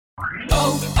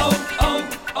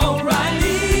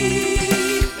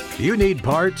You need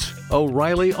parts?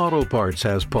 O'Reilly Auto Parts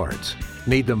has parts.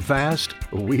 Need them fast?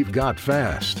 We've got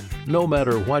fast. No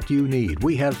matter what you need,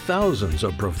 we have thousands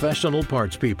of professional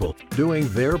parts people doing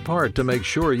their part to make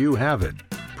sure you have it.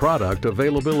 Product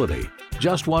availability.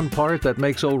 Just one part that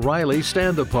makes O'Reilly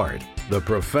stand apart. The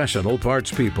professional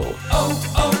parts people.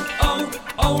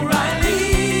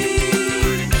 O'Reilly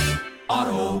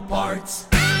Auto Parts.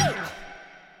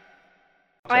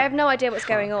 I have no idea what's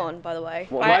going on, by the way.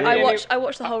 What, I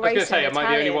watched the whole race. I was going to say, in am I the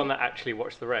only Italian. one that actually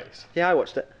watched the race? Yeah, I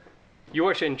watched it. You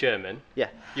watched it in German. Yeah.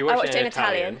 You I watched, watched it in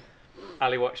Italian.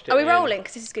 Ali watched it Are we in... rolling?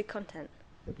 Because this is good content.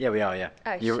 Yeah, we are, yeah.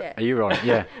 Oh, You're, shit. Are you rolling?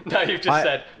 Yeah. No, you've just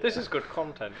said, this is good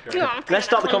content. Let's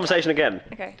start the conversation again.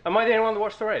 Okay. Am I the only one that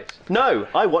watched the race? No,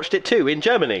 I watched it too in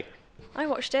Germany. I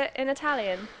watched it in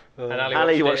Italian. And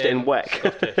Ali watched it in Weck.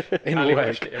 Scottish. In Ali Weck.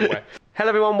 watched it in Weck. Hello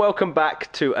everyone, welcome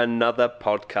back to another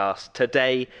podcast.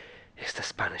 Today is the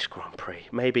Spanish Grand Prix.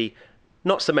 Maybe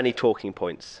not so many talking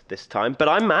points this time, but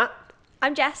I'm Matt,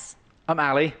 I'm Jess. I'm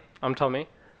Ali. I'm Tommy.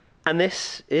 and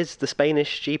this is the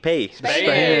Spanish GP.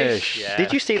 Spanish. Yeah.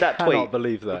 Did you see that tweet? Cannot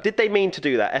believe that. Did they mean to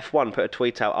do that? F1 put a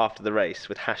tweet out after the race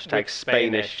with hashtag With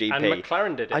Spanish GP. And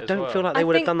McLaren did it I as don't well. feel like they I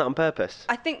would have think- done that on purpose.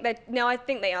 I think they are. I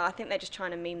think they're just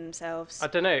trying to meme themselves. I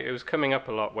don't know, it was coming up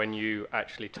a lot when you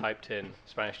actually typed in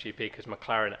Spanish GP because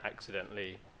McLaren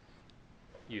accidentally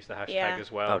used the hashtag Yeah.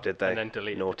 as well. Oh, did they? And then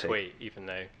deleted Naughty. the tweet, even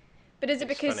though... But is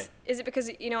it It's because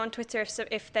funny. you know on Twitter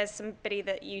if there's somebody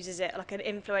that uses it like an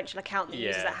influential account that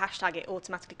uses Yeah. that hashtag, it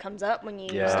automatically comes up when you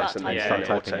Yeah, start so typing they it. start Yeah.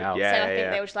 typing it out. Yeah, So I think yeah.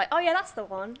 they were just like, oh yeah, that's the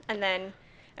one. And then,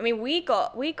 I mean, we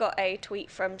got a tweet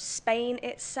from Spain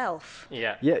itself.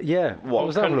 Yeah. Yeah. What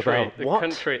was that all about? The What?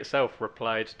 country itself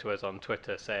replied to us on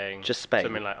Twitter saying Just Spain?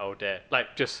 something like, "Oh dear,"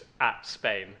 like just at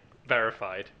Spain,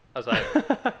 verified. I was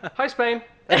like, "Hi Spain."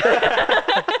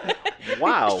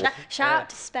 Wow. Shout out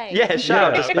to Spain. Yeah, shout out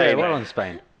to Yeah, Spain. well on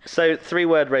Spain. So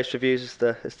 3-word race reviews is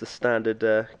the standard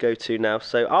go-to now.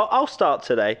 So I'll start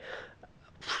today.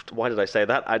 Why did I say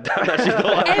that? I don't actually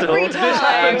thought at all. Every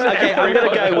time. Okay, I'm going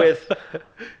to go with,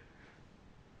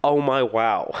 oh my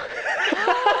wow.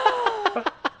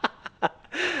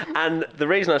 And the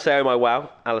reason I say oh my wow,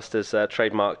 Alistair's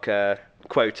trademark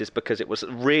quote, is because it was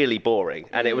really boring.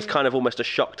 And it was kind of almost a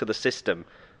shock to the system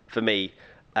for me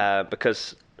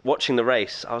because watching the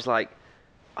race, I was like,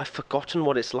 I've forgotten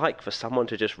what it's like for someone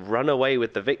to just run away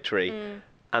with the victory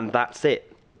and that's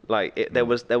it. Like there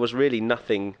was really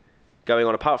nothing going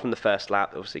on apart from the first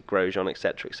lap, obviously Grosjean,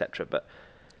 etc. But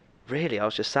really, I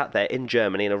was just sat there in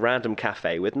Germany in a random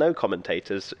cafe with no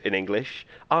commentators in English.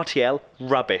 RTL,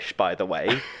 rubbish, by the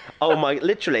way. Oh my,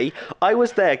 literally, I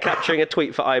was there capturing a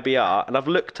tweet for IBR and I've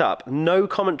looked up, no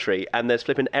commentary, and there's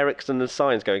flipping Ericsson and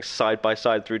Sainz going side by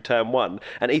side through turn one.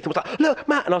 And Ethan was like, look,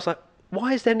 Matt. And I was like,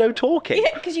 why is there no talking?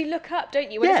 Yeah, because you look up,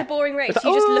 don't you? When Yeah. it's a boring race, It's you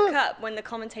like, just "Oh." look up when the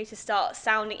commentators start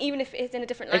sounding, even if it's in a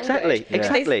different language.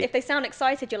 Exactly. If they sound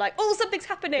excited, you're like, oh, something's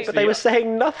happening. But they were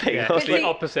saying nothing. Yeah, I was it's like, the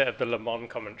opposite of the Le Mans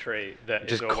commentary that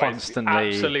Just is always constantly-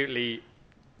 absolutely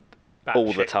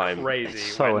All the batshit time. crazy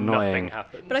It's so when annoying. nothing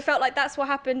happens. But I felt like that's what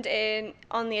happened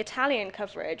on the Italian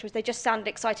coverage, was they just sounded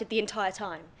excited the entire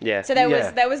time. Yeah. So there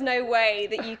Yeah. was no way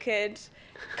that you could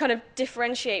kind of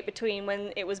differentiate between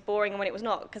when it was boring and when it was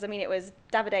not, because I mean it was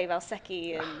Davide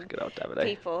Valsecchi and good old Davide.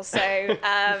 people. So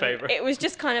Favourite. it was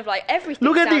just kind of like everything.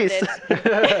 Look at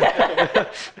sounded,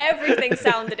 everything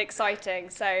sounded exciting.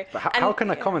 So But how and- can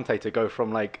a commentator go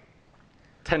from like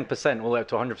 10% all the way up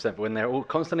to 100%? But when they're all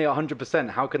constantly at 100%,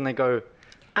 how can they go?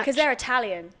 Because they're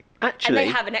Italian. Actually, And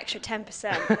they have an extra 10%.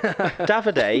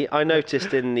 Davide, I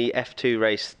noticed in the F2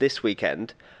 race this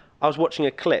weekend, I was watching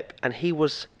a clip and he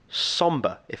was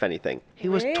somber, if anything. He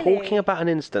was Really? talking about an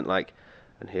instant like,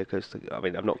 and here goes the... I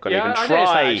mean, I'm not going to yeah, even I noticed that,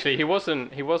 try. actually. He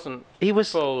wasn't He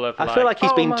was... full of I feel like he's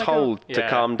 "Oh been my God." told to Yeah.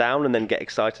 calm down and then get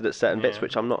excited at certain bits, Yeah.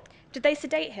 which I'm not. Did they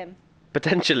sedate him?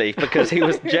 Potentially, because he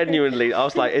was genuinely... I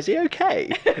was like, is he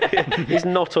okay? He's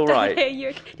not all right.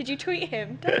 Did you tweet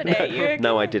him? Davide, you okay?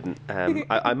 No, I didn't.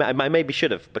 I maybe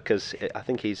should have, because I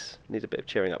think he's needs a bit of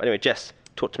cheering up. Anyway, Jess,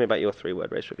 talk to me about your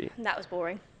 3-word race review. That was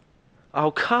boring.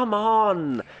 Oh, come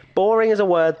on. Boring is a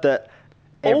word that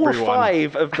all Everyone.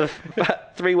 5 of the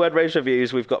 3-word race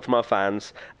reviews we've got from our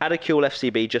fans. Adacule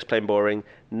FCB, just plain boring.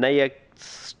 Naya...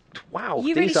 Wow,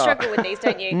 You these really are... struggle with these,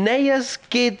 don't you? Naya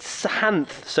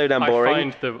Skidshanth, so damn boring.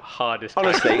 I find the hardest.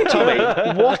 Honestly, Tommy,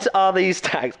 what are these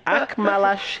tags?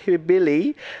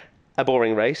 Akmalashvili, a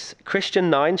boring race. Christian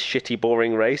 9, shitty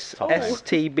boring race. Oh.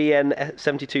 STBN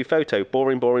 72 photo,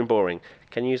 boring.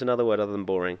 Can you use another word other than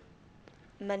boring?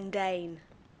 Mundane.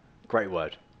 Great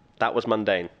word. That was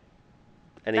mundane.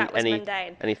 that was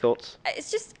mundane. Any thoughts?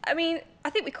 It's just, I mean, I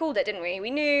think we called it, didn't we?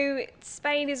 We knew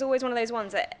Spain is always one of those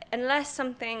ones that unless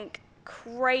something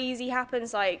crazy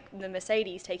happens, like the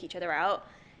Mercedes take each other out,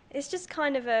 it's just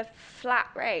kind of a flat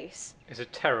race. It's a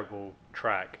terrible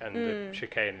track, and the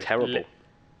chicane is Terrible.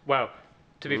 well,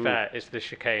 to be fair, it's the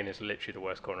chicane is literally the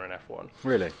worst corner in F1.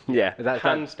 Really? Yeah.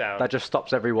 Hands down. That just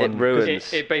stops everyone. It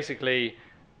ruins. It basically,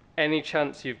 any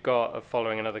chance you've got of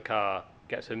following another car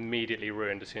gets immediately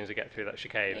ruined as soon as they get through that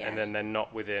chicane, Yeah. and then they're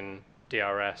not within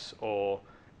DRS or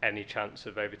any chance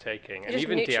of overtaking. And just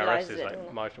even DRS neutralises is it, like doesn't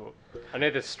it? marginal. I know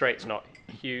the straight's not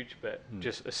huge, but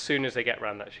just as soon as they get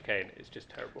around that chicane, it's just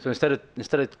terrible. So instead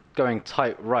of going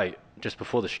tight right just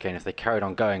before the chicane, if they carried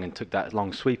on going and took that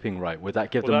long sweeping right, would that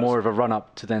give Well, them that's- more of a run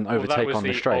up to then Well, that overtake was on the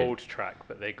the straight? old track,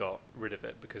 but they got rid of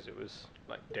it because it was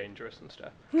like dangerous and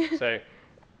stuff. So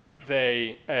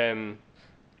they,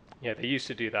 they used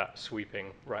to do that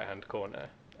sweeping right-hand corner,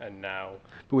 and now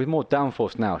But with more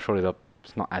downforce now, surely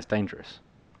it's not as dangerous.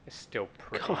 it's still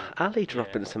pretty. God, Ali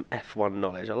dropping some F1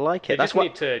 knowledge. I like They it. That's just what.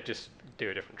 need to just do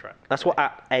a different track. That's what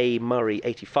A Murray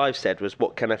 85 said was,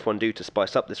 what can F1 do to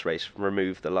spice up this race?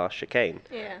 Remove the last chicane.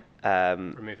 Yeah.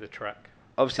 Remove the track.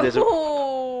 Obviously, there's a.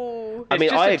 Oh. I mean,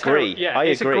 It's just I a agree. yeah, I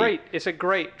it's agree. It's a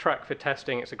great track for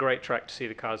testing. It's a great track to see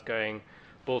the cars going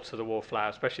ball to the wall flat,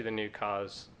 especially the new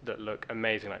cars that look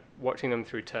amazing. Like watching them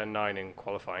through turn 9 in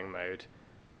qualifying mode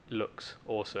looks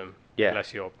awesome. Yeah.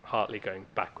 Unless you're Hartley going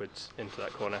backwards into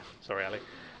that corner. Sorry,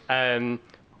 Ali.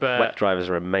 But Wet drivers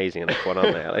are amazing in F1,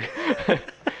 aren't they, Ali?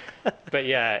 But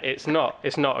yeah, it's not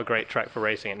a great track for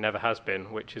racing. It never has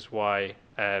been, which is why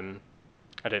I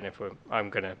don't know if I'm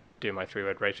going to do my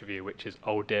 3-word race review, which is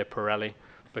 "Oh dear Pirelli,"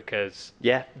 because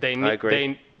Yeah, I agree.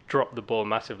 They dropped the ball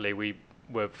massively. We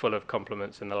were full of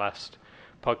compliments in the last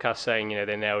podcast, saying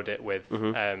they nailed it with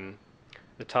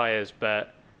the tyres,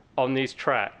 but on these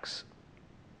tracks,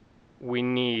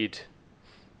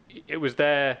 it was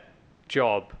their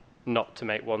job not to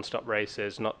make one-stop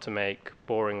races, not to make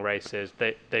boring races.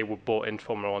 They were bought into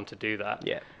Formula One to do that.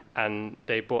 Yeah. And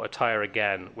they bought a tyre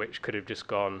again, which could have just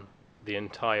gone the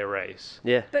entire race.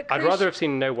 Yeah. But I'd rather have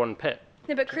seen no one pit.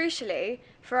 No, but crucially,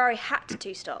 Ferrari had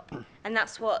to stop, and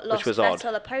that's what lost was odd.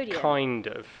 Vettel a podium. Kind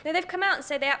of. No, they've come out and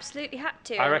said they absolutely had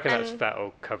to. I reckon that's and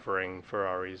Vettel covering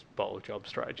Ferrari's bottle job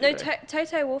strategy. No, though.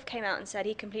 Toto Wolff came out and said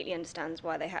he completely understands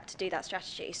why they had to do that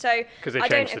strategy. So Because they I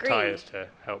changed don't the agree. tyres to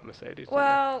help Mercedes. didn't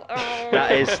Well,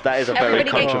 That is a very Everybody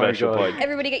get- controversial Oh my God. point.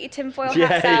 everybody get your tinfoil Yeah,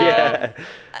 hats out. yeah.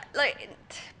 Like,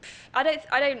 I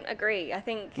don't agree. I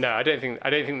think they? No, I don't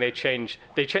think they changed.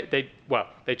 They changed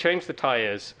the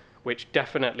tyres, which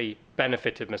definitely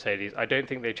benefited Mercedes. I don't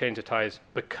think they changed the tyres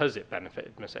because it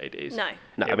benefited Mercedes. No.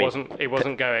 No, I it mean,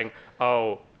 wasn't going,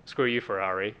 oh, screw you,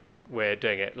 Ferrari, we're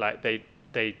doing it. Like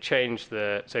they changed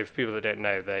so for people that don't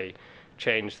know, they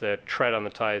changed the tread on the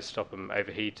tyres to stop them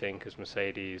overheating because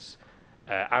Mercedes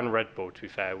and Red Bull, to be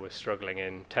fair, were struggling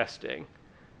in testing.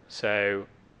 So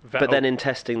Vettel, But then in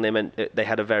testing, they meant they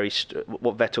had a very.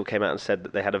 What Vettel came out and said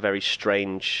that they had a very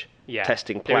strange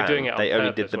testing they were plan. doing it on They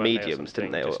only did purpose, the weren't they, or mediums,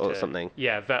 didn't they, something, or just to- something?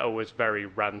 Yeah, Vettel was very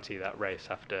ranty that race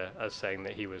after us saying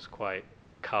that he was quite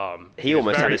calm. He was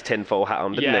almost had very- his tinfoil hat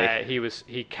on, didn't yeah, he?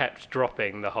 he kept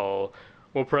dropping the whole.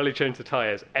 Well, Pirelli changed the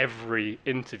tyres. Every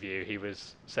interview, he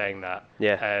was saying that.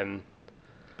 Yeah.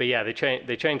 But yeah, they changed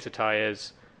the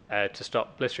tyres to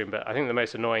stop blistering. But I think the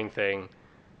most annoying thing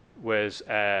was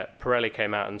Pirelli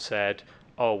came out and said,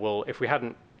 "Oh well, if we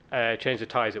hadn't changed the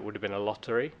tyres, it would have been a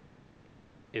lottery."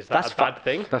 Is that That's a bad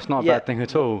thing? That's not a Yeah. bad thing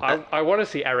at all. I want to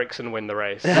see Ericsson win the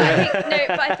race.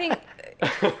 but I think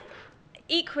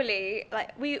equally,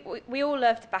 like we all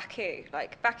loved Baku.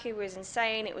 Like Baku was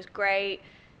insane. It was great,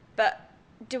 but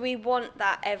do we want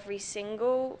that every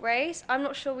single race? I'm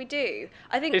not sure we do.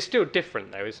 I think It's still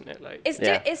different though, isn't it? Like it's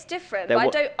Yeah. it's different. There But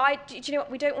wa- do you know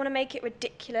what? We don't want to make it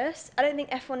ridiculous. I don't think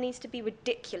F1 needs to be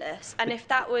ridiculous. And if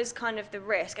that was kind of the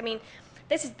risk, I mean,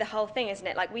 this is the whole thing, isn't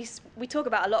it? Like we talk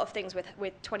about a lot of things with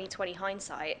 2020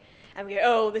 hindsight, and we go,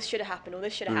 oh, this should have happened, or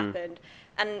this should have happened.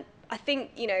 And I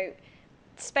think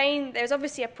Spain. There's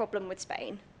obviously a problem with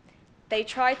Spain. They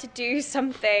tried to do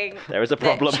something. There is a that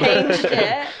problem. Changed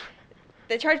it.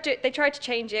 They tried to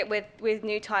change it with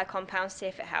new tyre compounds to see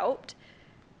if it helped.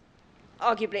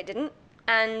 Arguably it didn't.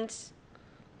 And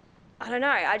I don't know,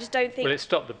 I just don't think... well, it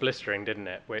stopped the blistering, didn't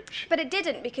it? Which But it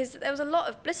didn't, because there was a lot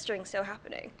of blistering still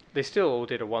happening. they still all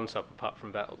did a one-stop apart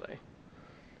from Vettel, though.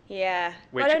 Yeah.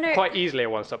 Which I don't know. quite easily a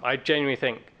one-stop. I genuinely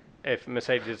think if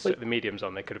Mercedes had set the mediums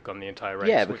on, they could have gone the entire race.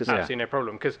 Yeah, with because- absolutely no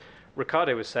problem. Because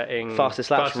Ricardo was setting Fastest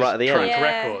laps right at the track end.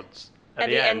 Yeah. records At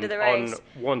the end of the race.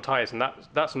 on one tyres, and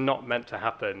that's not meant to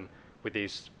happen with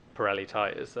these Pirelli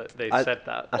tyres. That they said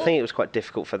that. I think it was quite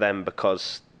difficult for them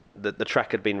because the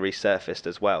track had been resurfaced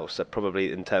as well. So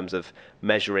probably in terms of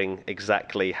measuring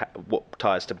exactly what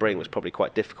tyres to bring was probably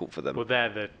quite difficult for them. Well,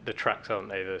 they're the tracks, aren't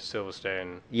they? The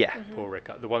Silverstone, Yeah. Mm-hmm. Paul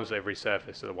Ricard. The ones they've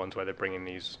resurfaced are the ones where they're bringing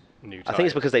these new tyres. I think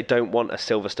it's because they don't want a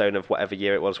Silverstone of whatever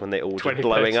year it was when they all just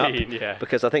blowing up. 2013, yeah.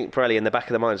 Because I think Pirelli in the back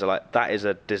of their minds are like, that is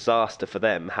a disaster for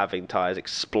them having tyres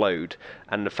explode,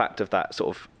 and the fact of that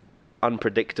sort of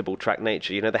unpredictable track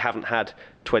nature. You know, they haven't had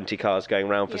 20 cars going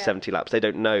around for Yeah. 70 laps. They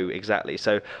don't know exactly.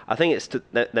 So I think it's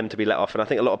them to be let off, and I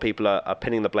think a lot of people are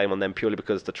pinning the blame on them purely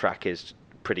because the track is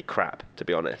pretty crap, to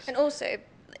be honest. And also,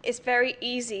 it's very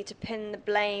easy to pin the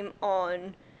blame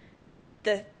on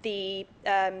the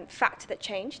factor that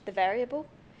changed, the variable.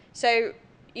 So,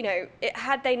 you know,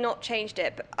 had they not changed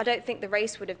it, but I don't think the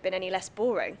race would have been any less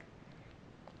boring.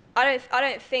 I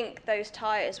don't think those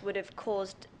tyres would have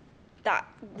caused that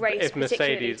race If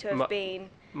particularly Mercedes- to have been.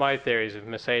 My theory is if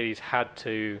Mercedes had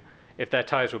to, if their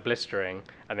tyres were blistering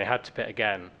and they had to pit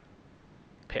again.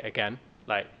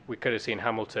 Like, we could have seen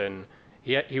Hamilton.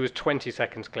 He was 20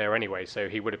 seconds clear anyway, so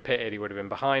he would have pitted. He would have been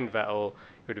behind Vettel.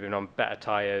 He would have been on better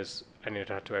tyres, and he'd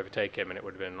have to overtake him, and it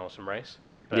would have been an awesome race.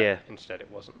 But Yeah. instead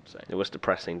it wasn't. So. It was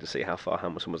depressing to see how far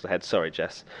Hamilton was ahead. Sorry,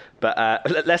 Jess. But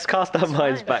let's cast our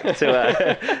minds back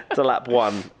to lap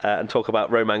one and talk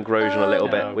about Romain Grosjean a little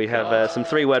bit. no. We have some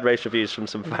 3-word race reviews from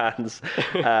some fans.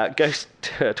 Ghost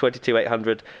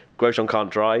 22800, Grosjean can't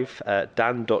drive.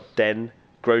 Dan.den,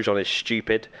 Grosjean is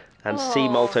stupid. And C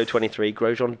Malto 23,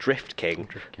 Grosjean Drift King.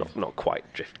 Not quite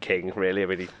Drift King, really. I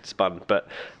mean, he spun. But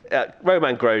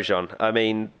Romain Grosjean, I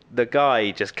mean, the guy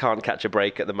just can't catch a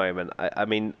break at the moment. I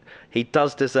mean, he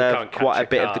does deserve can't catch quite a a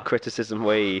bit of car. the criticism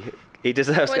he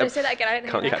deserves. Wait, say that again. I don't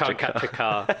Can't hear You that. can't catch a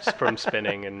car from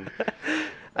spinning, and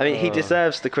I mean, he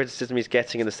deserves the criticism he's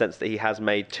getting in the sense that he has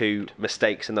made 2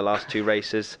 mistakes in the last 2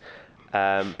 races.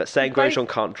 But saying Both- Grosjean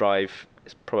can't drive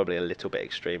is probably a little bit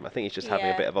extreme. I think he's just having a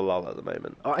Yeah. bit of a lull at the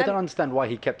moment. I don't understand why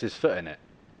he kept his foot in it.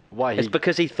 Why It's he?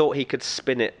 because he thought he could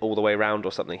spin it all the way around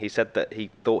or something. He said that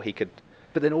he thought he could.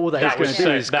 But then all that, that he's was going to do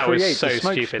so is that create was so the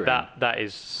smoke stupid. screen. That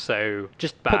is so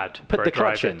Just bad put for the a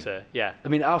driver clutch in. to. Yeah. I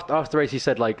mean, after the race, he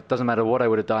said, like, doesn't matter what I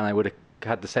would have done, I would have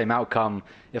had the same outcome.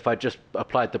 If I just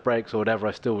applied the brakes or whatever,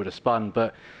 I still would have spun.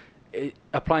 But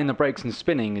applying the brakes and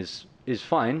spinning is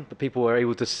fine, but people were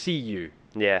able to see you.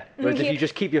 Yeah. Whereas if Yeah. you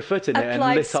just keep your foot in it and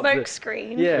Applied lit up smoke the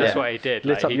screen. Yeah, That's what he did.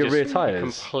 Lit like, up he your just rear tyres.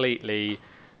 completely.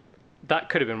 That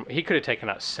could have been. He could have taken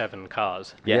out 7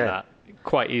 cars. Yeah. in that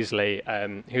quite easily.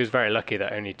 He was very lucky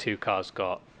that only 2 cars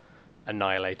got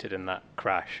annihilated in that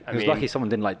crash. He was lucky someone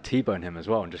didn't like T-bone him as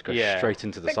well and just go Yeah. straight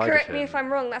into the But side correct of me him. if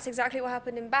I'm wrong, that's exactly what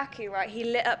happened in Baku, right? He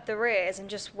lit up the rears and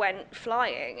just went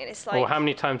flying, and it's like... Well, how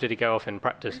many times did he go off in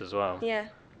practice as well? Yeah.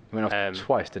 He went off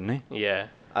twice, didn't he? Yeah.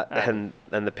 And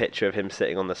the picture of him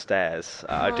sitting on the stairs,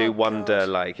 I do wonder,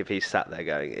 like, if he's sat there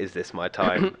going, "Is this my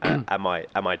time? Am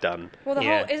I done?" Well,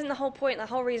 Yeah. isn't the whole point, the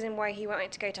whole reason why he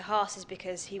wanted to go to Haas is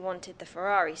because he wanted the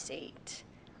Ferrari seat.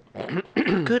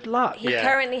 Good luck. He Yeah.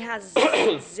 currently has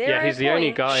 0 Yeah, he's the only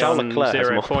points. guy Charles on Leclerc has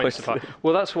 0 more points. points apart. than-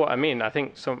 Well, that's what I mean. I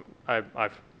think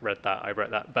I've read that. I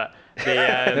wrote that. But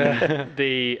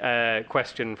the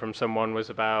question from someone was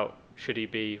about should he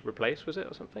be replaced? Was it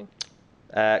or something?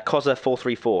 Cozza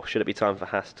 434. Should it be time for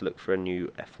Haas to look for a new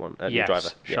F1 new Yes, driver?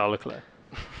 Yeah. Charles Leclerc.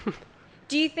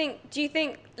 Do you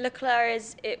think Leclerc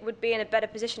would be in a better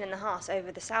position in the Haas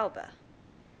over the Sauber?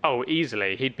 Oh,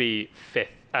 easily. He'd be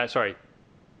 5th. Sorry,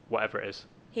 whatever it is.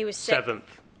 He was 6th.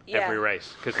 7th Yeah. every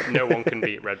race because no one can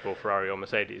beat Red Bull, Ferrari, or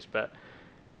Mercedes. But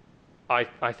I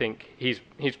think he's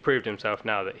proved himself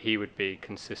now that he would be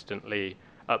consistently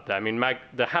up there. I mean,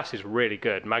 the Haas is really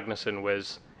good. Magnussen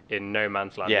was in no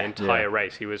man's land Yeah. the entire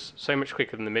race. He was so much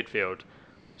quicker than the midfield,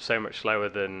 so much slower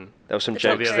than. There were some The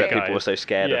top jokes two. that people guys. were so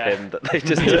scared Yeah. of him that they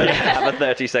just have a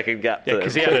 30-second gap. Yeah, to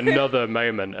because them. he had another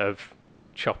moment of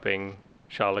chopping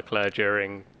Charles Leclerc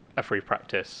during a free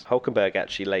practice. Hulkenberg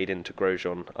actually laid into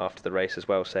Grosjean after the race as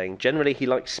well, saying generally he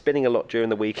likes spinning a lot during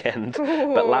the weekend,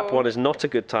 but lap 1 is not a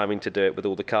good timing to do it with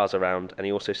all the cars around. And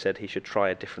he also said he should try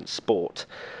a different sport.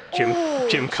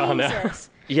 Jim Garner. Jesus.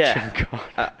 Yeah,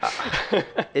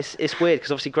 it's weird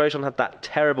because obviously Grosjean had that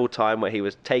terrible time where he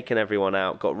was taking everyone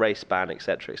out, got race ban,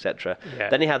 etc., etc. Yeah.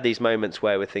 Then he had these moments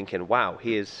where we're thinking, wow,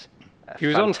 he is. He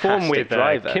was on form with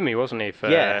driver. Kimmy, wasn't he? For,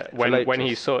 Yeah, for when he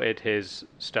Lotus. sorted his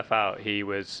stuff out, he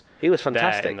was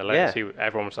fantastic. there in the Lotus.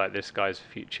 Everyone was like, "This guy's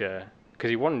future," because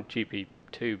he won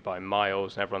GP2 by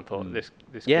miles, and everyone thought this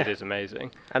Yeah. kid is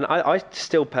amazing. And I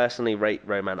still personally rate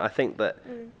Roman. I think that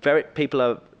very people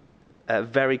are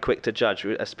very quick to judge.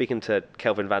 Speaking to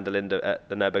Kelvin van der Linde at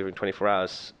the Nürburgring 24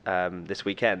 Hours this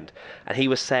weekend, and he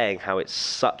was saying how it's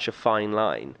such a fine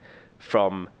line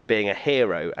from being a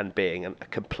hero and being a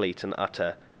complete and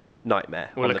utter nightmare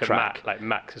Well, on look the at track. Matt. Like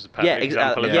Max is a perfect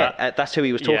example of yeah, that. that's who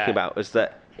he was talking Yeah. about. Was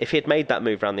that if he had made that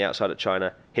move around the outside of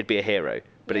China, he'd be a hero.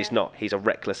 But he's Yeah. not. He's a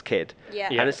reckless kid. Yeah.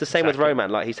 And it's the same with exactly.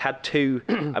 Roman. Like he's had two.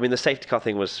 I mean, the safety car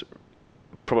thing was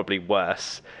probably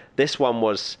worse. This one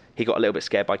was he got a little bit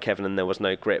scared by Kevin and there was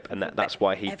no grip, and that's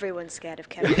why he. Everyone's scared of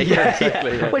Kevin.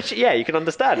 Yeah. Which you can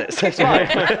understand it. So it's fine.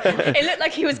 It looked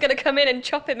like he was going to come in and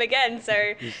chop him again.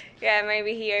 So, yeah,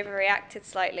 maybe he overreacted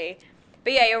slightly.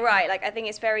 But yeah, you're right. Like, I think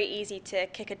it's very easy to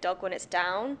kick a dog when it's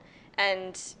down,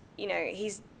 and you know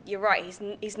you're right.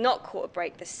 He's not caught a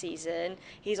break this season.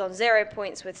 He's on 0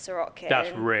 points with Sorokin.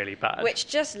 That's really bad. Which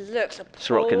just looks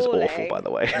appalling. Sorokin's awful, by the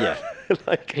way. Yeah.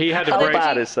 Like, He had a how break-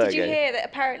 bad is Did you Sergey? hear that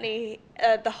apparently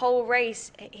the whole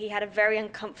race he had a very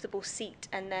uncomfortable seat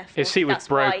and therefore His seat was that's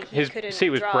why broken. he His couldn't seat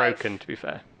was drive. broken, to be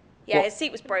fair. Yeah, his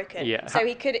seat was broken. Yeah. So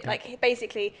he could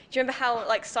basically. Do you remember how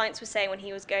like Sainz was saying when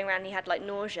he was going around he had like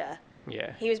nausea?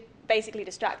 Yeah. He was basically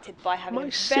distracted by having My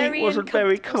a seat very wasn't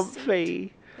very uncomfortable seat.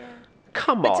 comfy. Yeah.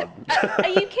 Come But on. are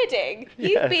you kidding?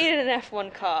 Yeah. You've been in an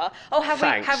F1 car. Oh,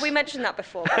 Thanks. have we mentioned that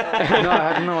before? No,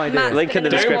 I have no idea. Matt's Link in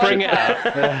been the an Don't description. bring it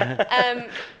F1 up.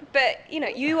 But you know,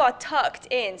 you are tucked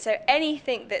in, so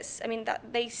anything that's, I mean, that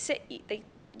they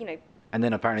And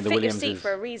then apparently the fit your Williams seat is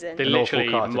for a reason. They an awful literally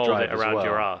car to mould drive it as around well.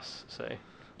 your ass. So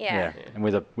Yeah. And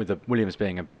with the Williams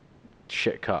being a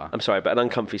shit car. I'm sorry, but an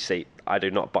uncomfy seat, I do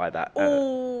not buy that.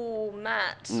 Oh,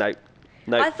 Matt. No.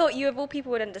 I thought you of all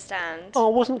people would understand. Oh,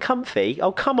 it wasn't comfy.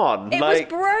 Oh, come on. It was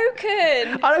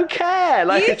broken. I don't care.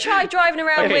 Like, You try driving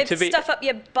around Okay, with to be- stuff up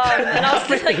your bum, and I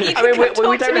was like, you I mean, can we come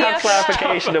talk to don't me have after that.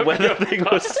 clarification of whether the thing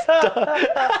was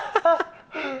stuck.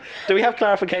 Do we have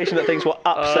clarification that things were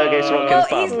up Sergei Sorokin's Well,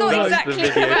 bum? he's not That was exactly the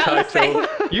video about the title.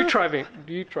 same. You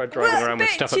tried driving Well, around with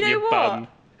but stuff do up you your know bum.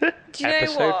 Do you know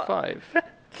Episode what? 5.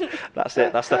 That's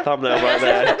it. That's the thumbnail right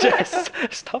there. Just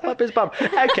stop up his bum.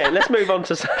 Okay, let's move on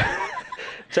to.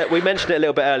 So we mentioned it a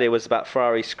little bit earlier. Was about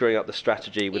Ferrari screwing up the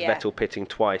strategy with Yeah. Vettel pitting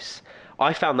twice.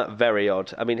 I found that very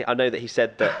odd. I mean, I know that he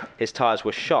said that his tyres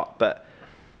were shot, but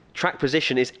track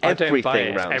position is I don't everything buy it.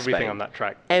 It's around everything Spain. on that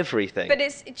track. Everything. But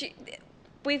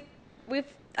we've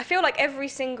I feel like every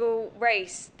single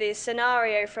race, the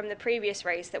scenario from the previous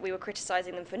race that we were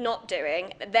criticising them for not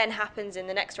doing, then happens in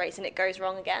the next race and it goes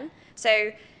wrong again.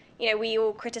 So, you know, we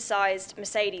all criticised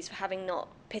Mercedes for having not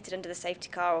pitted under the safety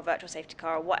car or virtual safety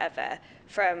car or whatever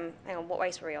from, hang on, what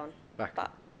race were we on? Baku.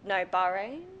 No,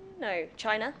 Bahrain? No,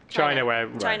 China? China, where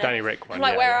Danny Rick won. I'm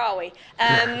like, yeah, where yeah. are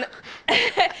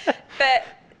we? But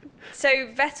so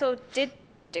Vettel did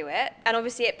do it, and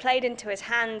obviously it played into his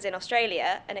hands in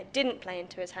Australia, and it didn't play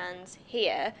into his hands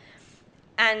here.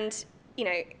 And you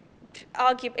know,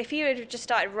 if he had just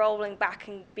started rolling back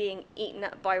and being eaten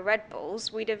up by Red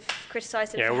Bulls, we'd have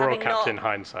criticised him Yeah, for we're all having capped in not.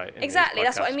 hindsight. in these Exactly,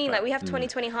 that's what I podcasts, mean. but- Like we have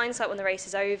 20/20 hindsight when the race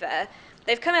is over.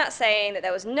 They've come out saying that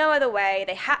there was no other way.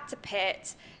 They had to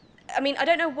pit. I mean, I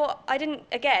don't know what.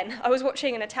 I was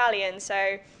watching in Italian,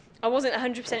 so I wasn't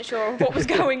 100% sure what was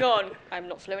going on. I'm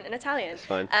not fluent in Italian.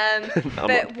 Fine. But not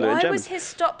fluent in why German. was his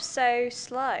stop so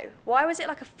slow? Why was it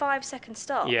like a 5-second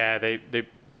stop? Yeah,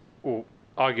 well,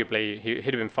 arguably he'd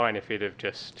have been fine if he'd have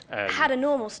just Had a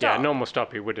normal stop. Yeah, a normal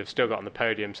stop. He would have still got on the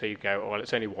podium. So you go, oh, well,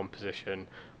 it's only one position.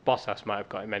 Bottas might have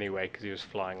got him anyway because he was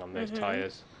flying on those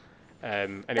tyres,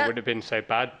 and it That- wouldn't have been so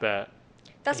bad. But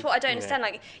That's what I don't Yeah. understand.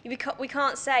 Like, we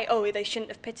can't say, oh, they shouldn't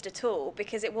have pitted at all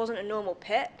because it wasn't a normal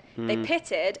pit. They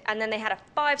pitted and then they had a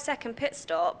 5-second pit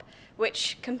stop,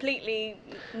 which completely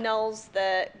nulls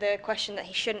the question that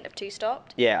he shouldn't have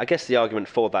two-stopped. Yeah, I guess the argument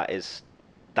for that is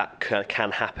that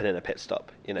can happen in a pit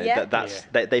stop. You know, Yeah. that's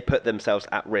they put themselves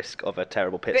at risk of a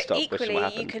terrible pit But stop, which is what equally,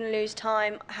 happened. you can lose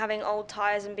time having old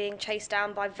tyres and being chased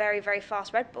down by very, very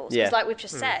fast Red Bulls. Yeah. Because like we've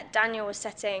just said, Daniel was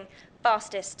setting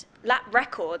fastest lap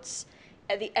records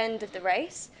at the end of the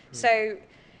race. So,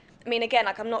 I mean, again,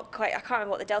 like I can't remember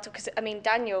what the delta, because I mean,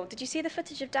 Daniel, did you see the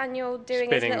footage of Daniel doing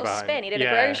his spinning little behind. spin? He did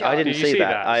Yeah. a Grosjean. I didn't Did you see see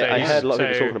that. that? So I he's- heard a lot of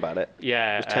people so- talking about it.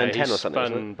 Yeah, It was turn 10 he or something,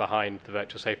 wasn't spun behind the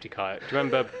virtual safety car. Do you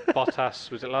remember Bottas?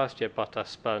 Was it last year? Bottas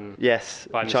spun Yes,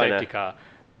 behind China. the safety car.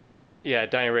 Yeah,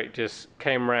 Danny Rick just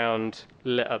came round,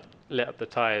 lit up the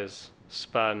tyres,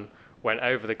 spun, went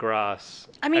over the grass,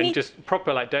 I mean, and he- just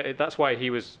proper like that's why he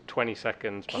was 20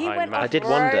 seconds He behind went Matt. I did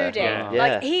wonder. off-roading. Yeah.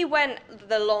 Like he went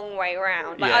the long way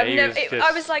around. Like Yeah, I've he never. was I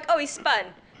just- was like, oh, he spun.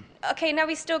 okay, now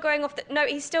he's still going off. No,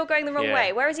 he's still going the wrong Yeah.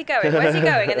 way. Where is he going? Where's he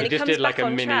going? And then He he just comes did like back a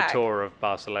on mini track. tour of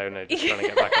Barcelona, just trying to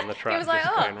get back on the track. He was like,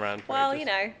 just oh, going around for well, ages. you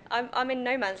know, I'm in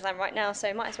no man's land right now,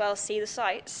 so might as well see the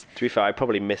sights. To be fair, I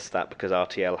probably missed that because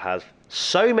RTL has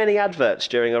so many adverts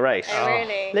during a race. Oh,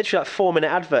 really? Literally like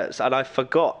 4-minute adverts, and I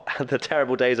forgot the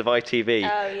terrible days of ITV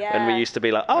Oh, yeah. when we used to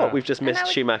be like, we've just missed now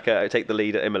we- Schumacher take the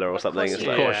lead at Imola or Of something. course It's you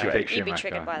like, would. Of course you Yeah. pick You'd be Schumacher.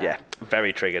 triggered by that. yeah,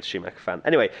 very triggered Schumacher fan.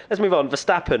 Anyway, let's move on.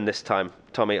 Verstappen this time.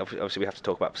 Tommy, obviously we have to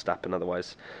talk about Verstappen,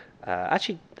 otherwise.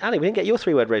 Actually, Ali, we didn't get your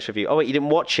 3-word race review. Oh wait, you didn't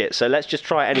watch it, so let's just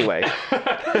try it anyway.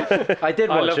 I did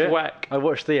I watch love it. whack. I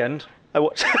watched the end. I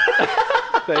watched.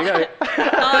 There you go.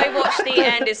 I watched the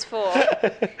end is for.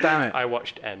 Damn it. I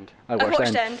watched End. I I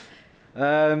watched end.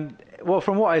 end. Well,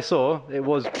 from what I saw, it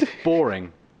was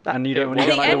boring. And you don't, when you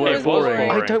was- don't like the The end word was boring.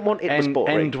 boring. I don't want it was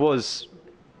boring. End was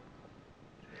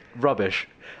rubbish.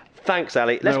 Thanks,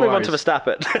 Ali. Let's No move on to worries.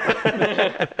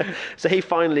 Verstappen. So he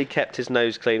finally kept his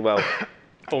nose clean. Well,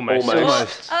 Almost.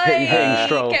 Almost. Hitting He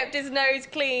Stroll. kept his nose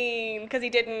clean because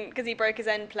he broke his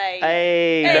end plate.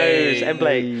 hey, Hey. nose and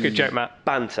blade. Good joke, Matt.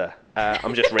 Banter.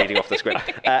 I'm just reading off the script.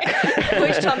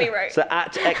 Which Tommy wrote. So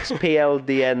at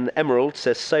XPLDN Emerald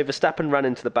says, so Verstappen ran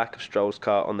into the back of Stroll's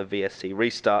car on the VSC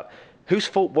restart. Whose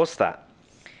fault was that?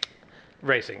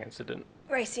 Racing incident.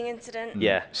 Racing incident.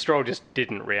 Yeah. Stroll just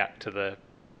didn't react to the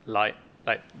light.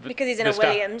 Because he's in a Verstappen-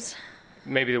 Williams.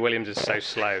 Maybe the Williams is so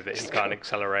slow that he can't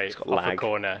accelerate got off a lag.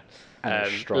 corner.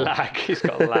 And Stroll. Lag. He's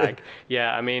got lag.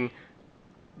 Yeah, I mean,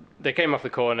 they came off the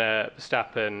corner.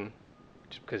 Verstappen,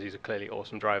 just because he's a clearly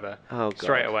awesome driver, Oh, God.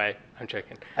 straight away. I'm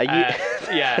joking. Are you-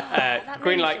 That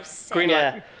green made me light. feel sick. Green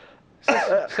Yeah.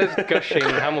 light. Says gushing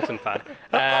Hamilton fan.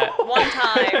 One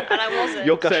time, and I wasn't.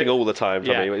 You're gushing all the time,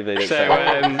 Tommy. Yeah. Even though you didn't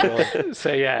say it.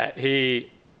 So yeah,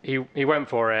 he went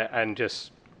for it and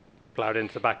just plowed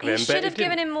into the back of You him. should have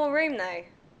given him more room, though.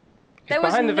 There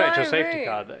was behind the no virtual safety room.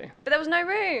 car, though. But there was no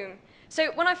room.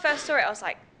 So when I first saw it, I was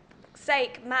like, "Fuck's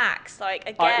sake, Max!" Like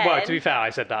again. Well, to be fair, I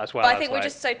said that as well. But I was think we're like-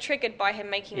 just so triggered by him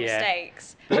making Yeah.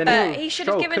 mistakes. But But then he should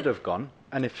have Stroll given. could have gone,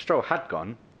 and if Stroll had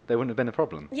gone, there wouldn't have been a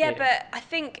problem. Yeah, Yeah. but I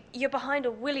think you're behind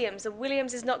a Williams. A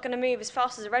Williams is not going to move as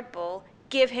fast as a Red Bull.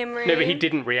 Give him room. No, but he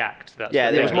didn't react. That's Yeah,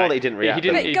 the there was thing, more like, that he didn't He react.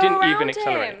 didn't, But he go didn't around even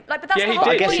accelerate. him. Like, but that's yeah, the he whole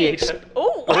did. I guess point. he-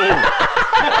 Oh.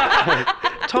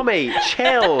 Tommy,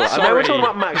 chill. I know we're Sorry. talking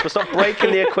about Max, but stop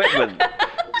breaking the equipment.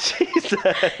 Jesus.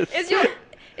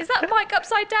 Is that mic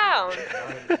upside down?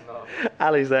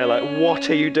 Ali's there like, what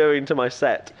are you doing to my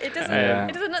set? It doesn't. Yeah.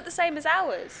 It doesn't look the same as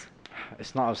ours.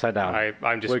 It's not upside down.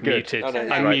 I'm just We're good. muted. Oh, no,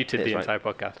 it's I'm right. muted It's the right. entire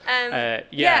podcast.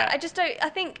 Yeah, I just don't. I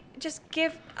think just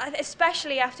give,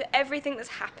 especially after everything that's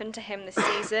happened to him this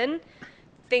season,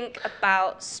 think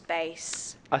about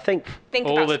space. I think, Think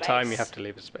all about the space. time you have to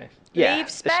leave a space. yeah, Leave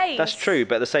that's space. true.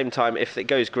 But at the same time, if it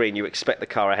goes green, you expect the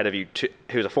car ahead of you,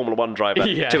 who's a Formula One driver,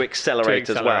 Yeah, to accelerate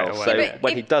to as well. accelerate So away. Yeah, but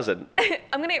when if- he doesn't,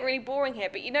 I'm gonna get really boring here,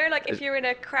 but you know, like if you're in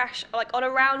a crash, like on a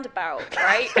roundabout,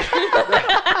 right?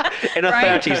 in a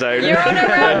Right. 30 zone. You're on a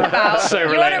roundabout. So you're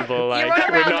on a- relatable. Like you're on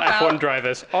a we're not roundabout. F1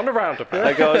 drivers on a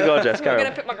roundabout. Go on, Jess, I'm carry gonna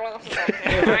on. put my glasses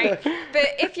on here, right? But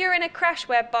if you're in a crash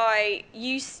whereby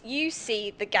you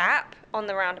see the gap on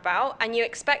the roundabout and you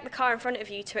expect the car in front of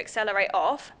you to accelerate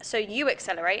off, so you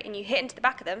accelerate and you hit into the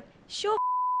back of them, it's your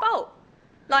fault.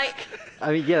 Like,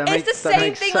 I mean, yeah, It's the that same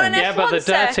makes thing on an sense. Yeah, but the F1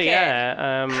 dirty circuit. air.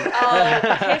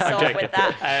 oh, piss off joking. with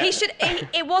that.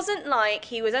 It wasn't like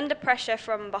he was under pressure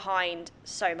from behind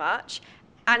so much,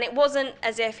 and it wasn't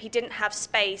as if he didn't have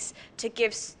space to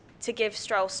give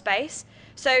Stroll space.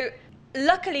 So,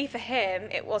 luckily for him,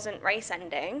 it wasn't race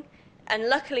ending. And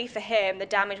luckily for him, the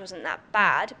damage wasn't that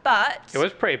bad. But It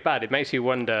was pretty bad. It makes you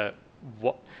wonder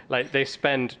what, like, they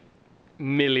spend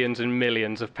millions and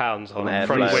millions of pounds on On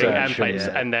front airflow. wing Research, end plates,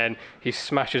 yeah. and then he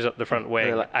smashes up the front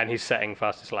wing like- and he's setting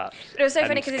fastest laps. It was so and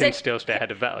funny 'cause his can en- still stay ahead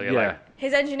of Vettel. You're Yeah. like,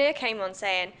 his engineer came on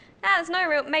saying, there's no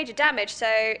real major damage, so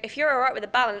if you're all right with the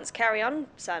balance, carry on,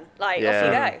 son. Like, off you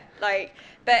Yeah. go. Like,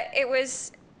 but it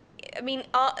was, I mean,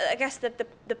 I guess the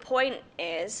point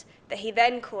is that he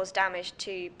then caused damage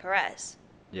to Perez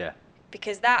Yeah.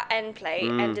 because that end plate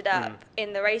ended up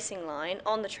in the racing line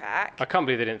on the track. I can't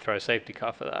believe they didn't throw a safety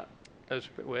car for that. That was a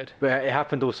bit weird. But it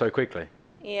happened all so quickly.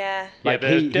 Yeah. Yeah, Like the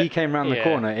he di- came round the yeah.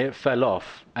 corner, it fell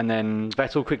off, and then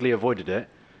Vettel quickly avoided it.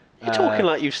 You're talking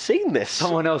like you've seen this.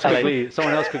 Someone else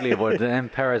quickly avoided it, and then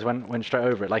Perez went straight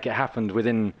over it. Like it happened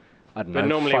within, I don't know, But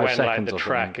normally 5 when like seconds the or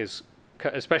track something. is,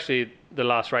 especially the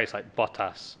last race, like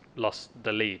Bottas lost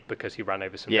the lead because he ran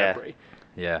over some Yeah. debris.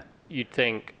 Yeah. You'd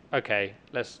think, okay,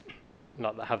 let's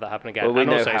not have that happen again. Well, we and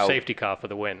know also how- safety car for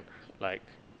the win. Like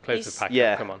close He's- the pack.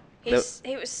 Yeah. Come on. It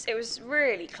was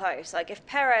really close. Like if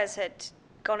Perez had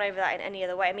gone over that in any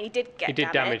other way. I mean, he did get He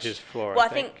did damage his floor, Well, I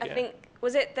think, I yeah. think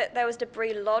was it that there was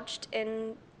debris lodged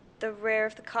in the rear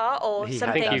of the car, or He had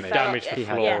something? I think he damage. damaged the He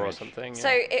had floor or damage. something. So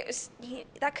Yeah. it was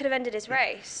that could have ended his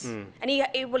race, and he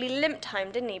limped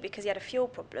home, didn't he? Because he had a fuel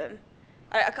problem.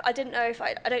 I didn't know if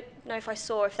I don't know if I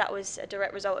saw if that was a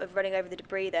direct result of running over the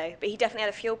debris though. But he definitely had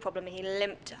a fuel problem, and he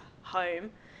limped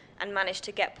home, and managed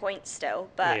to get points still.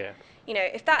 But Yeah. you know,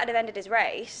 if that had have ended his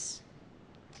race,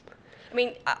 I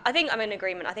mean, I think I'm in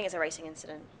agreement. I think it's a racing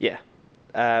incident. Yeah.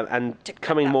 And To cut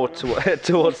coming that more one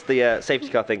towards the safety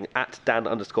car thing, at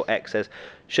Dan_X says,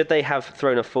 should they have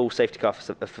thrown a full safety car for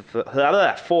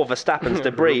Verstappen's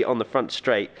debris on the front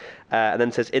straight? And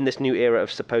then says, in this new era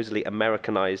of supposedly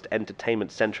Americanized,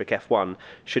 entertainment-centric F1,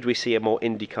 should we see a more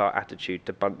IndyCar attitude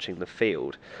to bunching the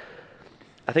field?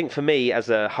 I think for me, as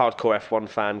a hardcore F1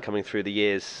 fan coming through the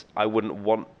years, I wouldn't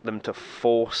want them to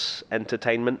force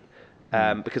entertainment.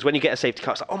 Because when you get a safety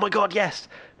car, it's like, oh my god, yes.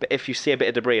 But if you see a bit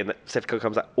of debris and the safety car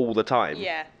comes out all the time,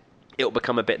 Yeah. it'll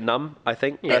become a bit numb, I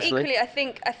think, But personally. equally, I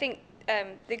think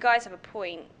the guys have a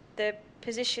point. The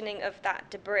positioning of that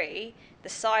debris, the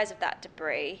size of that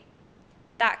debris,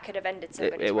 that could have ended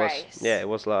somebody's It was, race. yeah, it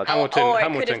was large. Hamilton, or it could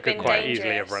Hamilton have could been quite easily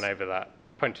have dangerous. run over that.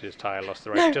 Punched his tyre, lost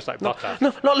the race, just like Bottas.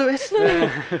 No, not Lewis.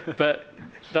 But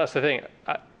that's the thing.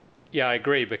 I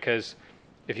agree, because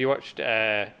if you watched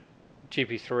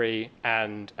GP3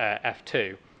 and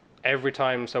F2, every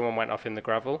time someone went off in the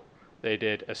gravel, they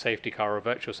did a safety car or a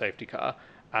virtual safety car.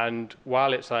 And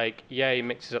while it's like, yeah, he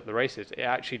mixes up the races, it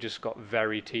actually just got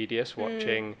very tedious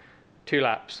watching 2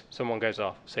 laps, someone goes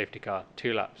off, safety car,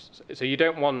 2 laps. So you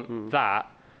don't want that,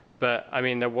 but I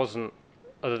mean, there wasn't,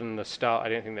 other than the start, I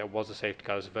don't think there was a safety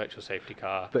car, it was a virtual safety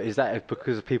car. But is that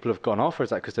because people have gone off, or is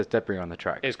that because there's debris on the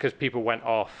track? It's because people went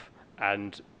off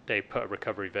and they put a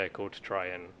recovery vehicle to try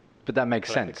and... But that makes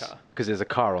collect the sense car. because there's a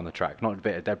car on the track, not a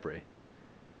bit of debris.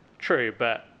 True,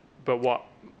 but what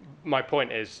my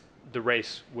point is, the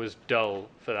race was dull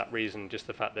for that reason. Just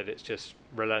the fact that it's just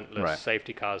relentless Right.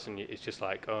 safety cars, and it's just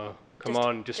like, oh, come Just-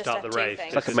 on, just just start the F2 race. thing.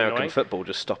 It's like This is American annoying. football,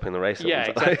 just stopping the race. at Yeah,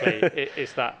 one time. exactly.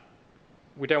 It's that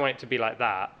we don't want it to be like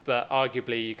that, but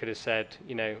arguably you could have said,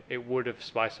 you know, it would have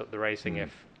spiced up the racing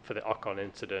if, for the Ocon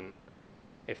incident,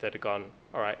 if they'd have gone,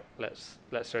 all right, let's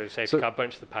throw the safety So- car,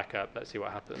 bunch the pack up, let's see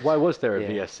what happens. Why was there a Yeah.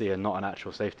 VSC and not an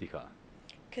actual safety car?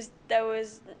 Because there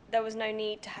was no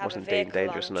need to have Wasn't a deemed vehicle on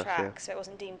dangerous enough, track, yeah. so it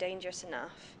wasn't deemed dangerous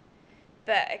enough.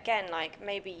 But again, like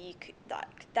maybe you could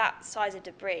that size of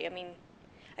debris. I mean,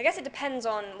 I guess it depends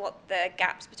on what the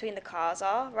gaps between the cars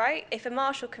are, right? If a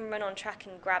marshal can run on track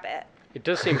and grab it, It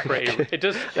does seem pretty. It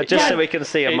does. Just so we can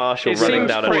see a marshal it running seems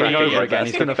down a pretty track Over again, again,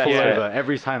 that's he's going to the fall best. over.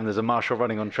 Every time there's a marshal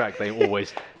running on track, they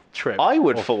always trip. I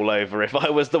would Or- fall over if I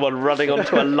was the one running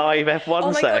onto a live F1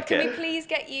 oh my god, can we circuit. please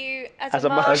get you As as, a a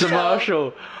marshal. marshal? As a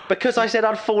marshal. Because I said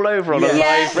I'd fall over on a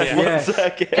Yes. live F1 Yes.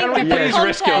 circuit. Think of the Please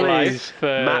risk your content. life for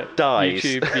Matt dies.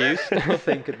 YouTube views.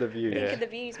 Think of the view. Think of the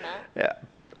views, Matt. Yeah.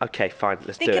 Okay, fine.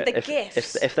 Let's Think do of it. the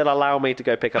gifts. If they'll allow me to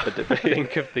go pick up a debris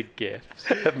Think of the gifts.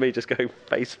 of me just going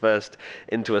face first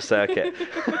into a circuit.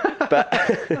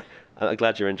 But I'm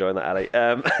glad you're enjoying that, Ali.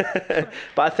 But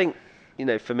I think, you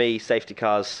know, for me, safety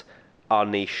cars are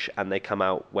niche and they come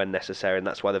out when necessary, and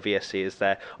that's why the VSC is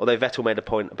there. Although Vettel made a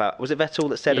point about, was it Vettel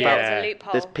that said Yeah. about That was a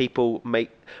loophole. there's people make,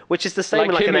 which is the same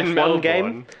Like like him an in F1 game.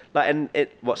 Melbourne. Like in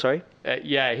it, what? Sorry.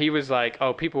 Yeah, he was like,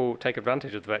 oh, people take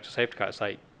advantage of the virtual safety car. It's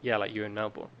like, yeah, like you in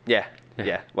Melbourne. Yeah,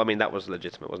 yeah. Well, I mean, that was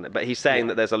legitimate, wasn't it? But he's saying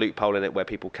that there's a loophole in it where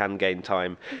people can gain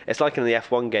time. It's like in the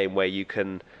F1 game where you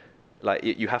can, like,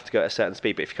 you have to go at a certain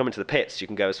speed, but if you come into the pits, you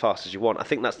can go as fast as you want. I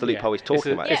think that's the loophole he's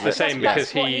talking about. Yeah, It's the isn't it? same that's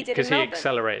because what he he did in because he Melbourne.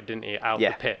 accelerated, didn't he, out Yeah.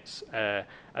 the pits?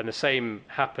 And the same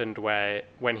happened where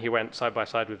when he went side by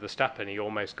side with Verstappen, he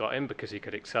almost got him because he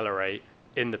could accelerate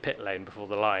in the pit lane before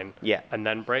the line, Yeah. and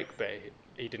then brake, but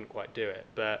he didn't quite do it.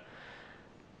 But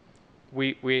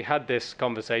we had this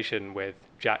conversation with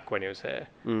Jack when he was here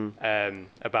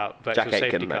about virtual Jack safety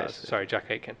Aitken, that cars. is. Sorry, Jack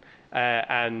Aitken,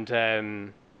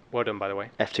 and well done, by the way.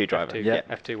 F2 driver. F2, Yeah.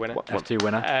 F2 winner. F2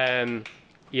 winner.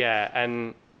 Yeah,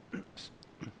 and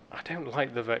I don't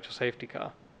like the virtual safety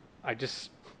car. I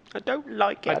just I don't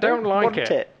like it. I don't like want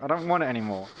it. I don't want it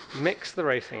anymore. mix the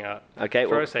racing up. Okay,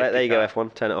 throw well, a safety there you go, car.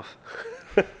 F1. Turn it off.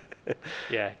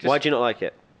 Yeah. Just, Why do you not like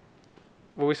it?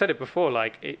 Well, we said it before.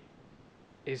 Like it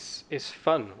is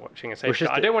fun watching a safety just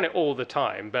car. I don't want it all the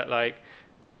time, but like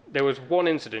there was one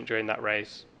incident during that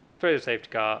race. Throw the safety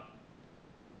car.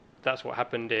 That's what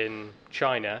happened in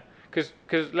China. Because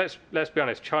let's be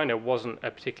honest, China wasn't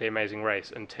a particularly amazing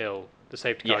race until the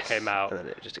safety car came out. And then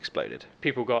it just exploded.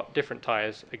 People got different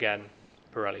tyres again.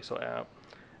 Pirelli sorted it out,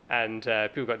 and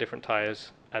people got different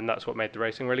tyres, and that's what made the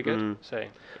racing really good. So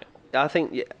I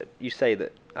think you say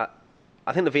that.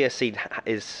 I think the VSC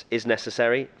is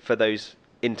necessary for those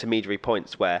intermediary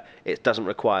points where it doesn't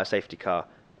require a safety car,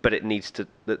 but it needs to.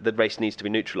 The race needs to be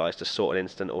neutralised to sort an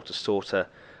incident or to sort a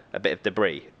bit of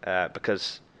debris,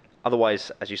 because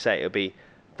otherwise, as you say, it'll be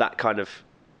that kind of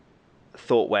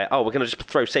thought where we're going to just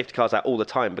throw safety cars out all the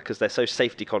time because they're so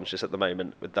safety conscious at the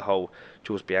moment with the whole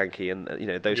Jules Bianchi and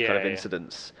those kind of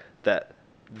incidents that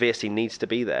VSC needs to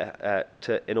be there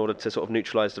in order to sort of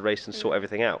neutralise the race and sort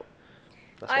everything out.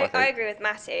 That's what I think. I agree with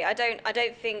Matty. I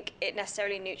don't think it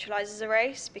necessarily neutralises a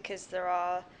race because there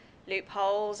are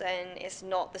loopholes and it's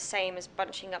not the same as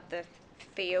bunching up the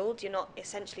field. You're not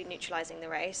essentially neutralising the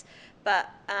race, but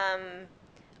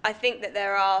I think that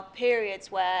there are periods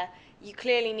where you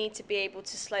clearly need to be able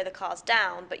to slow the cars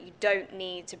down, but you don't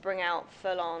need to bring out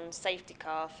full-on safety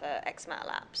car for X amount of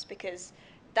laps, because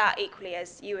that equally,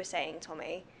 as you were saying,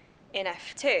 Tommy, in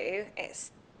F2,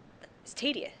 it's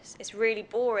tedious. It's really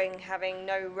boring having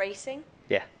no racing.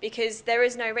 Yeah. Because there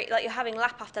is no like you're having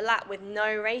lap after lap with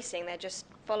no racing. They're just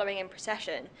following in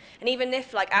procession. And even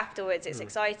if like afterwards it's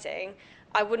exciting,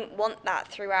 I wouldn't want that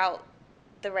throughout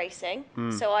the racing.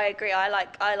 So I agree.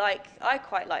 I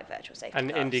quite like virtual safety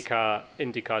And cars.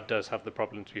 IndyCar does have the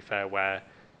problem, to be fair, where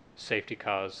safety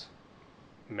cars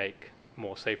make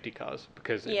more safety cars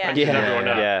because it punches everyone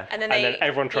up, And then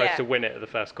everyone tries to win it at the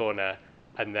first corner,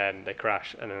 and then they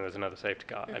crash, and then there's another safety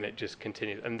car, and it just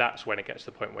continues. And that's when it gets to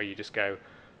the point where you just go,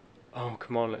 oh,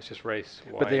 come on, let's just race.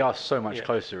 Why? But they are so much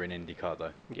closer in IndyCar,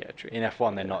 though. Yeah, true. In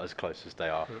F1, they're not as close as they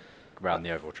are around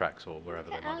the oval tracks or wherever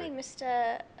they might Ali, be.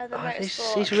 Mr. Other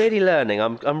Motorsport. He's really learning.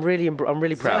 I'm really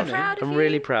proud. proud of I'm you.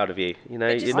 really proud of you.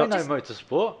 just- You're I not. know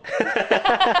motorsport.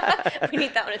 We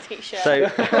need that on a t-shirt. So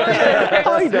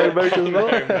I know motorsport.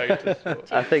 No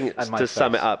motorsport. I think And my to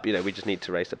sum it face. up, we just need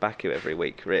to race at Baku every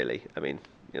week. Really, I mean,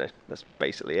 that's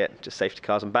basically it. Just safety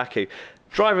cars and Baku.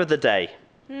 Driver of the day.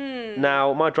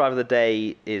 Now, my driver of the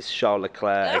day is Charles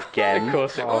Leclerc again. Of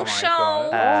course it Oh, was.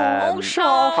 Charles. Charles,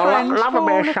 Charles. love a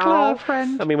bit, Charles.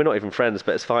 I mean, we're not even friends,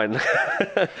 but it's fine.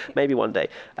 Maybe one day.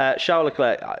 Charles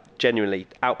Leclerc genuinely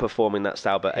outperforming that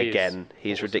Sauber He is again.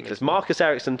 He's awesome, ridiculous. isn't he? Marcus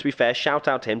Ericsson, to be fair, shout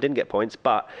out to him. Didn't get points,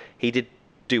 but he did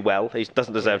do well. He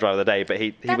doesn't deserve driver of the day, but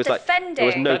he That was like there was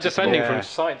defending. no That defending Yeah. from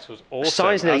Sainz was awesome.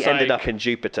 Sainz nearly I was ended like, up in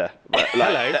Jupiter.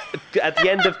 Hello. At the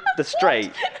end of the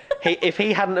straight, if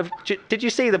he hadn't have, did you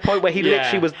see the point where he Yeah.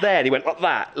 literally was there and he went like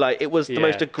that? Like it was the Yeah.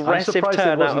 most I'm I'm aggressive surprised it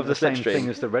turn out wasn't of the the same thing slipstream.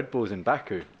 as the Red Bulls in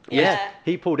Baku. Yeah.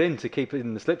 He pulled in to keep it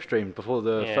in the slipstream before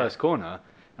the Yeah. first corner,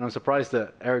 and I'm surprised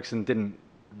that Ericsson didn't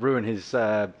ruin his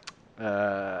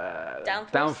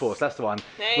downforce. That's the one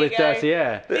There you with go. dirty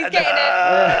air. He's getting it.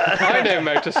 I know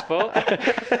motorsport.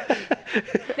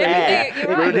 No, but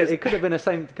you're right. It could have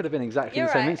been exactly You're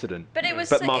the same right. incident. But it was.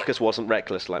 But Marcus wasn't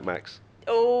reckless like Max.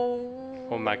 Oh.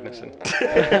 Or Magnussen.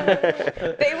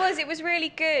 But it was really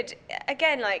good.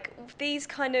 Again, like these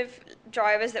kind of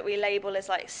drivers that we label as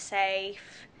like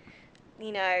safe,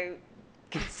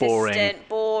 consistent,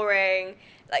 boring.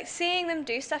 Like seeing them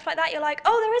do stuff like that, you're like,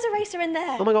 oh, there is a racer in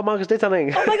there. Oh my God, Marcus did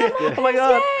something. Oh my God, Marcus, oh my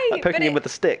God. yay. Like poking But him with the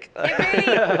stick. It really,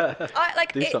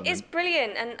 Do it something. is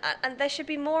brilliant, and there should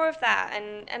be more of that.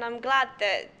 And I'm glad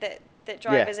that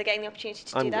drivers are getting the opportunity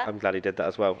to do that. I'm glad he did that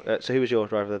as well. So who was your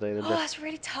driver of the day then? Oh, Jeff? that's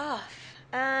really tough.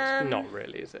 Not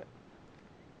really, is it?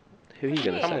 Who are you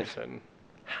going to say? Hamilton.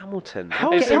 Hamilton.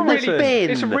 How It's is a Hamilton? really,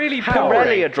 it's a really How boring.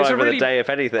 rarely a it's driver really, of the day, if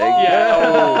anything. Yeah.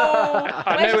 Oh,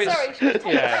 I know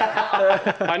sorry.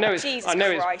 Yeah. I know it's. Jesus I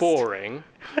know Christ. it's boring.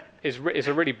 It's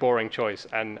a really boring choice,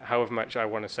 and however much I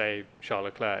want to say Charles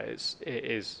Leclerc it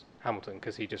is Hamilton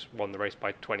because he just won the race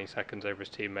by 20 seconds over his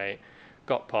teammate,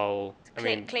 got pole. I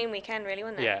mean, Clean weekend, really,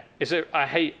 wasn't it? yeah. I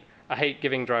hate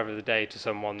giving driver of the day to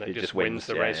someone that Who just just wins wins,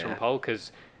 the yeah, race yeah. from pole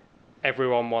because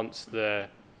everyone wants the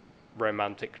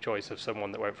romantic choice of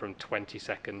someone that went from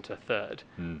 22nd to 3rd,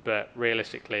 but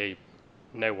realistically,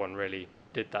 no one really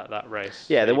did that race.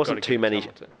 Yeah, so there you've wasn't gotta too give it to many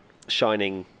Hamilton.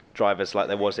 shining drivers like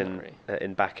there was Not in really.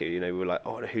 Baku. We were like,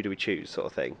 oh, who do we choose, sort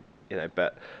of thing.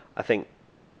 But I think,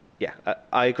 yeah,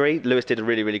 I agree. Lewis did a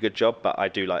really, really good job, but I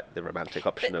do like the romantic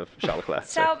option of Charles Leclerc.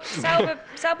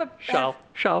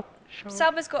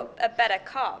 Sauber's got a better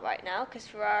car right now because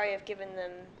Ferrari have given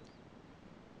them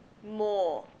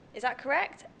more. Is that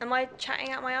correct? Am I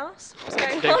chatting out my arse? What's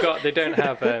going on? They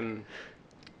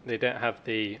don't have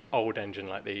the old engine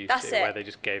like they used That's to, it. where they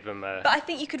just gave them a. But I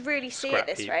think you could really see it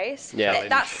this Scrappy race. Yeah.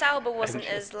 That Sauber wasn't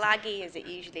as laggy as it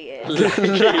usually is.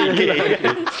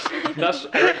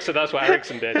 So that's what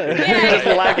Ericsson did.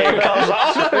 Yeah. Lagging cars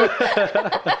off.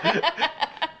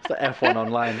 It's The F1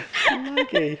 online.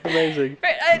 Maggie, amazing.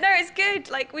 But no, it's good.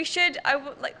 Like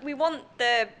we want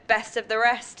the best of the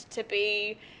rest to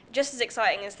be just as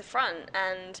exciting as the front,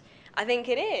 and I think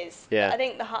it is. Yeah. I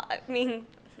think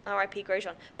R.I.P.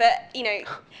 Grosjean. But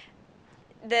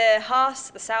the Haas,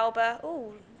 the Sauber,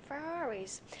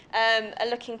 Ferraris, are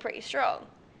looking pretty strong,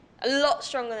 a lot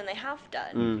stronger than they have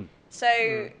done.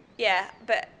 So yeah,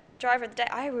 but driver of the day,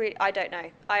 I don't know.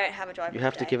 I don't have a driver. You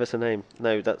have to give us a name.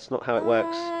 No, that's not how it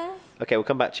works. Okay, we'll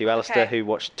come back to you, Alistair, Okay. who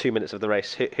watched 2 minutes of the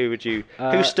race. Who would you?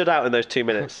 Who stood out in those 2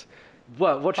 minutes?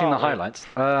 Well, watching the highlights,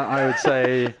 I would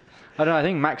say, I don't know, I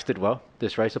think Max did well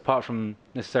this race, apart from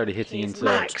necessarily hitting He's into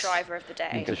my driver of the day.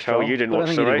 into Carol, you didn't but I watch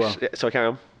think the he did race. well. Yeah, sorry, carry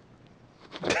on.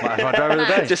 My driver of the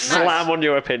day. Just Max. slam on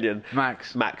your opinion.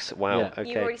 Max. Max, wow. Yeah. Okay.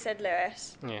 You've already said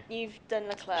Lewis. Yeah. You've done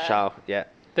Leclerc. Charles, yeah.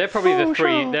 They're probably the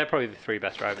three. Charles. They're probably the three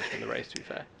best drivers in the race. To be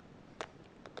fair.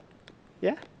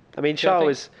 Yeah. I mean, Yeah, I Charles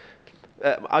is.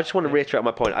 I just want to reiterate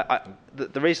my point.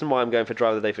 The reason why I'm going for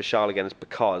driver of the day for Charles again is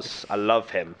because I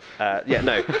love him.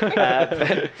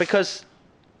 Because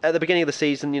at the beginning of the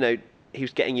season, he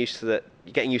was getting used to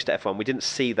F1. We didn't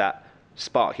see that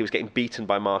spark. He was getting beaten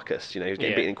by Marcus. He was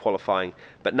getting beaten in qualifying.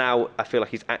 But now I feel like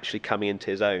he's actually coming into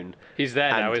his own. He's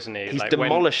there now, And isn't he? He's Like, when-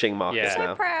 demolishing Marcus Yeah. So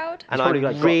now. proud. And He's probably,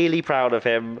 I'm like, really proud of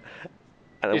him.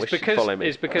 And I It's wish he'd follow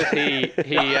me. because he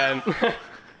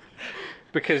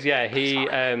because he in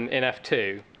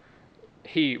F2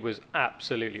 he was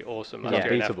absolutely awesome last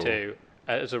year in Unbeatable. F2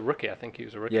 as a rookie. I think he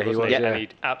was a rookie, Yeah, he wasn't was, he? yeah. And he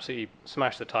absolutely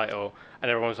smashed the title, and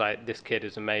everyone was like, "This kid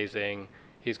is amazing.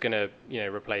 He's gonna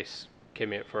replace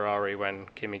Kimi at Ferrari when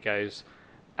Kimi goes."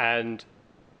 And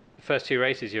the first two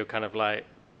races, you're kind of like,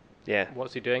 Yeah.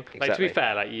 "What's he doing?" Like, to Exactly. be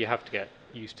fair, like, you have to get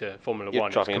used to Formula You're One.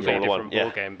 It's a driving in completely Formula different One,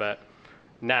 ball game, but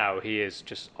now he is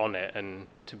just on it, and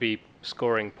to be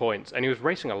scoring points, and he was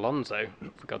racing Alonso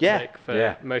for God's Yeah. sake for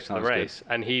Yeah, most that of was the good. race,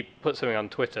 and he put something on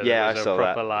Twitter. Yeah, that was I a saw that.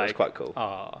 proper, That was like, quite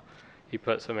cool. he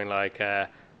put something like Learning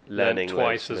learned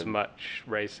twice loads as and- much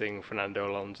racing Fernando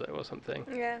Alonso or something.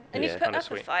 Yeah, and Yeah. he's put Kinda up a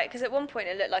sweet. fight because at one point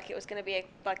it looked like it was going to be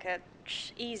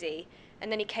easy,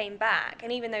 and then he came back,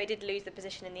 and even though he did lose the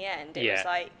position in the end, it was Yeah.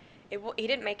 like he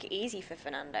didn't make it easy for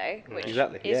Fernando, which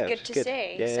Exactly, is yeah, good which to is good.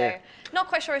 see. Yeah, So yeah. not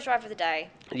quite sure his driver of the day.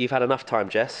 You've had enough time,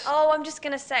 Jess. Oh, I'm just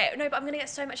gonna say no, but I'm gonna get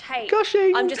so much hate.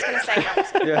 Gushing. I'm just gonna say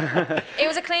Hamilton. It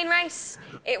was a clean race.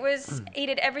 It was. He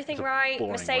did everything a right.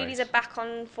 boring Mercedes race. are back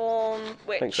on form,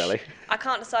 which Thanks, Ellie. I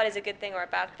can't decide is a good thing or a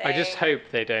bad thing. I just hope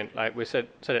they don't, like we said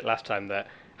it last time, that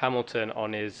Hamilton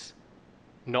on his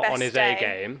not on Best his day. A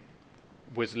game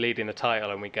was leading the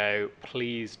title, and we go,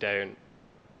 please don't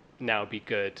now be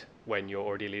good when you're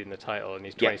already leading the title and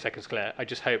he's 20 Yeah. seconds clear. I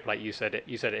just hope, like you said it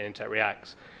in Intech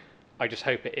Reacts, I just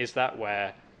hope it is that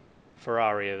where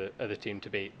Ferrari are the team to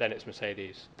beat, then it's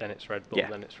Mercedes, then it's Red Bull, Yeah.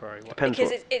 then it's Ferrari. Depends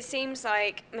because what- it seems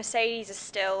like Mercedes is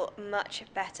still much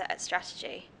better at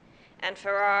strategy, and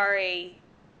Ferrari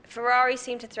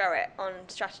seem to throw it on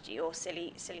strategy or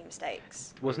silly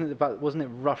mistakes. Wasn't it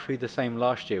roughly the same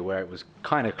last year, where it was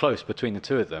kind of close between the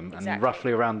two of them, and Exactly.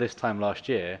 roughly around this time last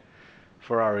year,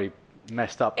 Ferrari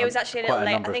messed up. It was actually a quite little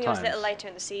late. I number think of it was a times. little later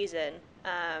in the season.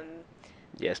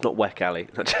 Yeah, it's not Weck Alley.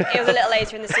 It was a little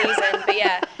later in the season, but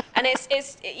yeah, and it's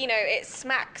it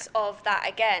smacks of that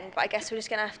again. But I guess we're just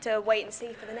gonna have to wait and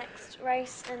see for the next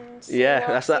race and see Yeah, what,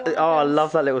 that's see that. what Oh, I happens.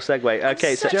 love that little segue.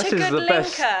 Okay, so such a Jess is good the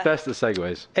best linker. at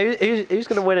segues. who's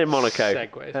going to win in Monaco?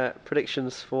 Segues.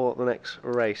 Predictions for the next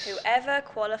race. Whoever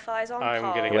qualifies on I'm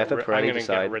pole. going to Whoever get, Pirelli I'm gonna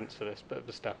decide. get rinsed for this, but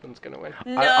Verstappen's going to win.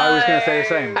 I was going to say the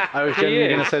same. I was He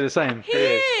genuinely is. going to say the same. He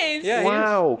is. Yeah, he is.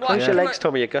 Wow, close What? your legs,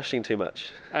 Tommy. You're gushing too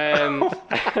much.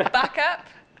 Back up.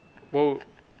 Well,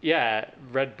 yeah,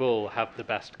 Red Bull have the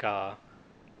best car.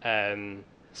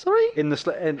 Sorry? In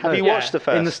the Have you watched the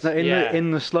first?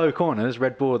 in the slow corners,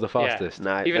 Red Bull are the fastest.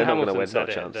 No, Even they're not gonna Hamilton win, said not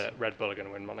a it, chance. that Red Bull are going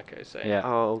to win Monaco. So Yeah.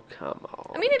 Oh, come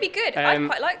on. I mean, it'd be good. I'd Um,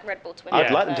 quite like Red Bull to win.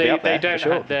 I'd like them to be up there, They don't. for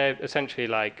sure. They're essentially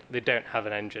like they don't have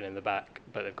an engine in the back,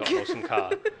 but they've got an awesome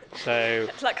car. So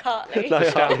It's like Hartley. No,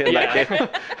 Hartley and Yeah.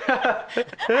 Lucky.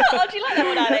 Oh, do you like that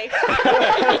one, Ali?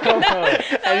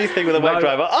 Anything with a wet No.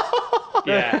 driver.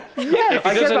 yeah, Yeah, If he I get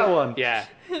that doesn't- one. Yeah,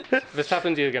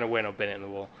 Verstappen's either going to win or bin it in the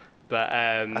wall. But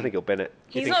I think he'll bin it.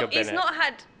 you He's think he'll not. bin He's it? not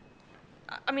had.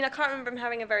 I mean, I can't remember him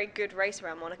having a very good race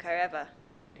around Monaco ever.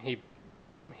 He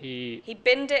He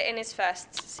binned it in his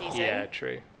first season. Yeah,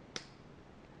 true.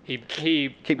 He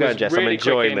Keep going, was Jess, I'm really quick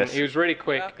enjoying in- this. He was really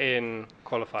quick Okay. in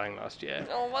qualifying last year.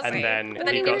 Oh, was and he? then But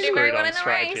then he he got didn't do very screwed well on in the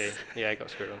strategy. race. Yeah, he got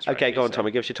screwed on strategy. Okay, go on, so-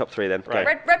 Tommy. Give us your top three then. Right.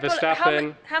 Go. Red Bull.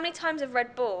 Verstappen. How many times have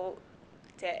Red Bull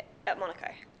did it at Monaco?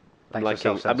 Thanks for I'm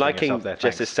self-censoring liking yourself there, just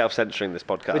thanks. this self-censoring this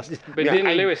podcast. But Yeah, didn't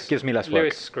and Lewis gives me less work.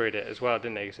 Lewis screwed it as well,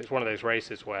 didn't he? 'Cause it's one of those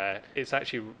races where it's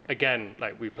actually, again,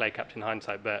 like we play Captain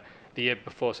Hindsight, but the year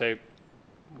before, so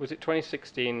was it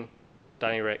 2016?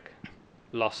 Danny Rick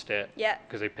lost it Yeah.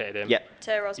 because they pitted him. Yeah.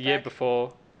 To Rosberg. The year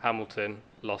before, Hamilton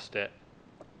lost it.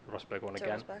 Rosberg won To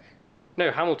again. Rosberg.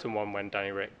 No, Hamilton won when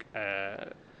Danny Rick.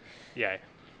 Yeah.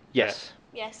 Yes.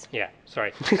 Yes. Yeah.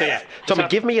 Sorry. So yeah. Tommy, Verstappen-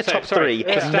 give me your so- top sorry,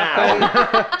 three Verstappen-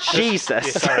 now. Jesus.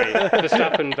 Yeah, sorry.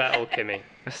 Verstappen, Vettel, Kimi.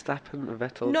 Verstappen,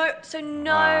 Vettel. No, so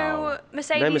no Wow.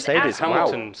 Mercedes. No Mercedes. at all.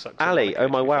 Hamilton Wow. sucks at Ali, Monaco, oh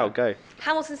my to be wow, fair. go.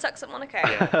 Hamilton sucks at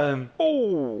Monaco.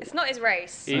 Oh. It's not his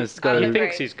race. He, Let's go. he Out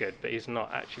thinks of he's good, but he's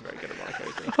not actually very good at Monaco,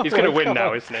 is he? He's going to win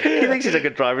now, isn't He he? thinks he's a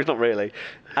good driver. He's not really.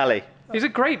 Ali, He's a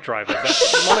great driver,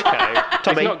 but Monaco,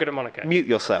 Tommy, he's not good at Monaco. mute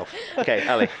yourself. Okay,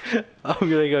 Ali. I'm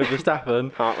gonna go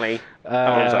Verstappen. Hartley.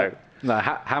 Uh, no,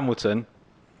 Hamilton.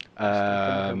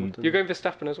 You're going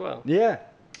Verstappen as well? Yeah.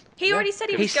 He already said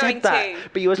he He was going said that, to.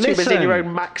 but you were too busy in your Listen.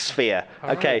 own Max sphere.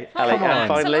 Okay, Ali, Come and on.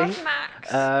 finally.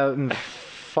 Max, I love Max. Calm down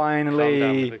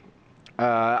Finally, with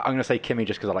I'm going to say Kimi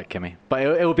just because I like Kimi. But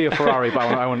it will be a Ferrari, but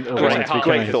I want it Great to be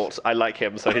Great Kimi. thoughts. I like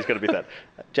him, so he's going to be third.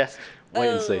 Jess. Wait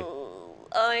and see. Oh,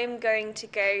 I'm going to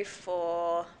go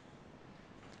for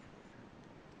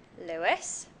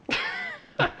Lewis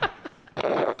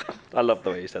I love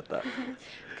the way you said that.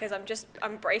 because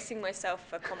I'm bracing myself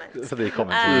for comments. For the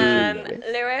comments.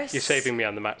 Lewis. You're saving me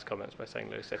on the Max comments by saying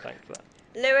Lewis, so thanks for that.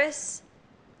 Lewis,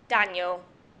 Daniel,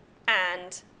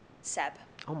 and Seb.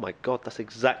 Oh my god, that's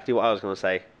exactly what I was going to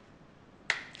say.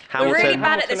 We're really Hamilton,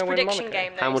 bad at this Hamilton will win prediction Monaco.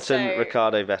 game, though. Hamilton, so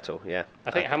Ricardo, Vettel. Yeah.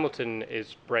 I think Hamilton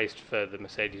is braced for the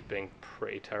Mercedes being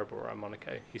pretty terrible around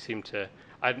Monaco. He seemed to.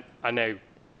 I know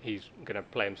he's going to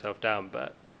play himself down,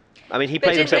 but I mean, he But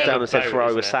played didn't himself they- down and said Boat, Ferrari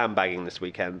isn't was it? sandbagging this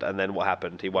weekend, and then what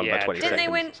happened? He won by Yeah, 20 didn't seconds.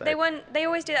 they win? so- They won. They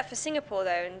always do that for Singapore, though,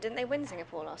 and didn't they win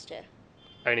Singapore last year?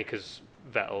 only because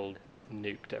Vettel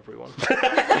nuked everyone.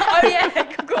 Oh yeah,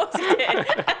 of course he did.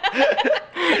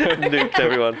 Nuked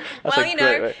everyone. That's Well, a you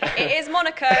great know, way. it is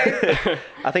Monaco.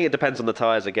 I think it depends on the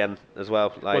tyres again as well.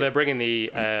 Like, Well, they're bringing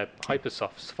the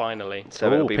Hypersofts finally. so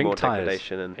Ooh, it'll be pink more tyres.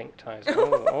 degradation and. Pink tyres.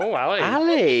 Oh, Ali.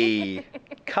 Ali,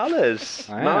 colours,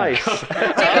 Yeah. nice.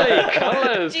 Ali,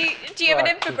 colours. Do you have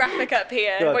an infographic up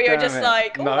here God where you're damn just it.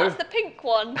 like, oh, No. that's the pink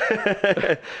one?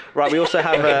 Right, we also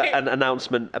have an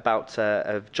announcement about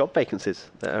job vacancies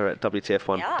that are at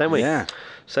WTF1, Yeah. don't we? Yeah.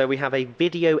 So we have a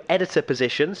video editor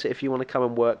position. So if you want to come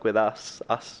and work with us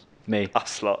Me.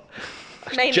 lot,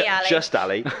 Mainly Ali. just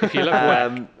Ali. If you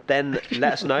love work. Then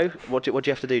let us know. What do you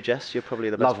have to do, Jess? You're probably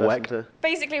the best Love person work. to.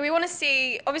 Basically, we want to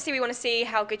see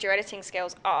how good your editing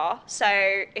skills are. So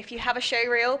if you have a show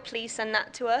reel, please send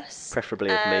that to us. Preferably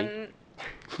of me.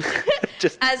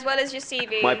 Just As well as your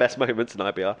CV. my best moments in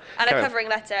IBR. And Carry a on. covering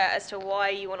letter as to why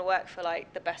you want to work for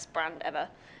like the best brand ever.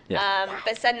 Yeah.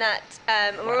 But send that.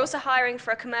 And we're also hiring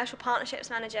for a commercial partnerships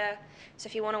manager. So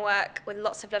if you want to work with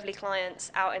lots of lovely clients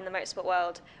out in the motorsport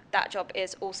world, that job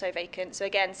is also vacant. So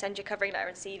again, send your covering letter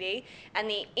and CV. And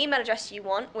the email address you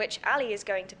want, which Ali is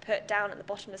going to put down at the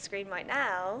bottom of the screen right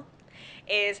now,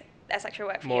 is that's actually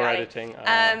work for More you, Ali. editing,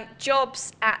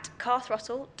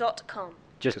 jobs@carthrottle.com.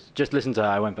 Just listen to her.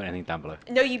 I won't put anything down below.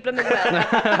 No, you blooming will.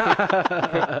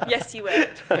 Yes, you will.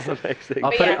 That's amazing.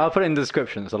 I'll But put yeah. it in the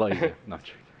description. It's a lot easier. No,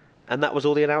 true. And that was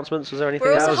all the announcements. Was there anything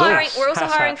We're else? also was all. hiring. We're also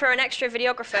Hassat. hiring for an extra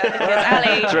videographer because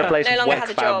Ali to replace no longer Wek has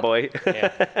a job. fanboy. Yeah.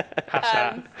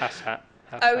 Hassat.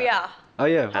 Oh yeah. Oh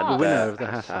yeah, the And, winner of the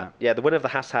Haas Hassat. hat. Yeah, the winner of the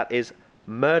Haas hat is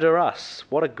Murder Us.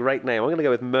 What a great name. I'm going to go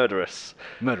with Murderous.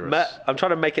 Murderous. I'm trying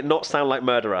to make it not sound like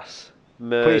Murder Us.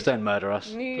 Please don't murder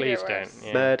us. Please don't.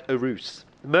 Yeah. Murderous.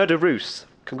 Murderous.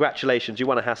 Congratulations, you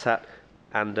won a Haas hat.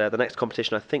 And the next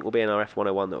competition, I think, will be in our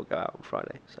F101 that will go out on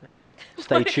Friday. So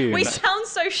Stay tuned. We sound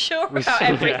so sure about sound-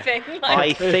 everything. I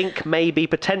Like, think maybe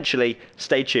potentially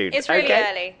stay tuned. it's really okay?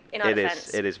 early in our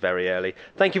defence. It is very early.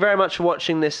 Thank you very much for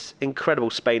watching this incredible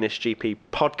Spanish GP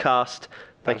podcast.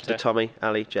 Thank you to Banter. Tommy,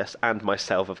 Ali, Jess, and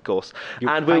myself, of course. You-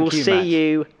 And we thank will you, see Matt.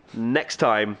 you next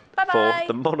time for Bye-bye.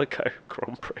 the Monaco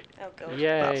Grand Prix. Oh god.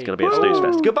 Yay. That's going to be a snooze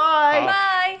fest. Goodbye.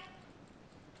 Bye.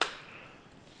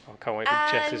 I can't wait for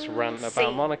Jess's And rant about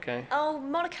see. Monaco. Oh,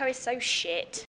 Monaco is so shit.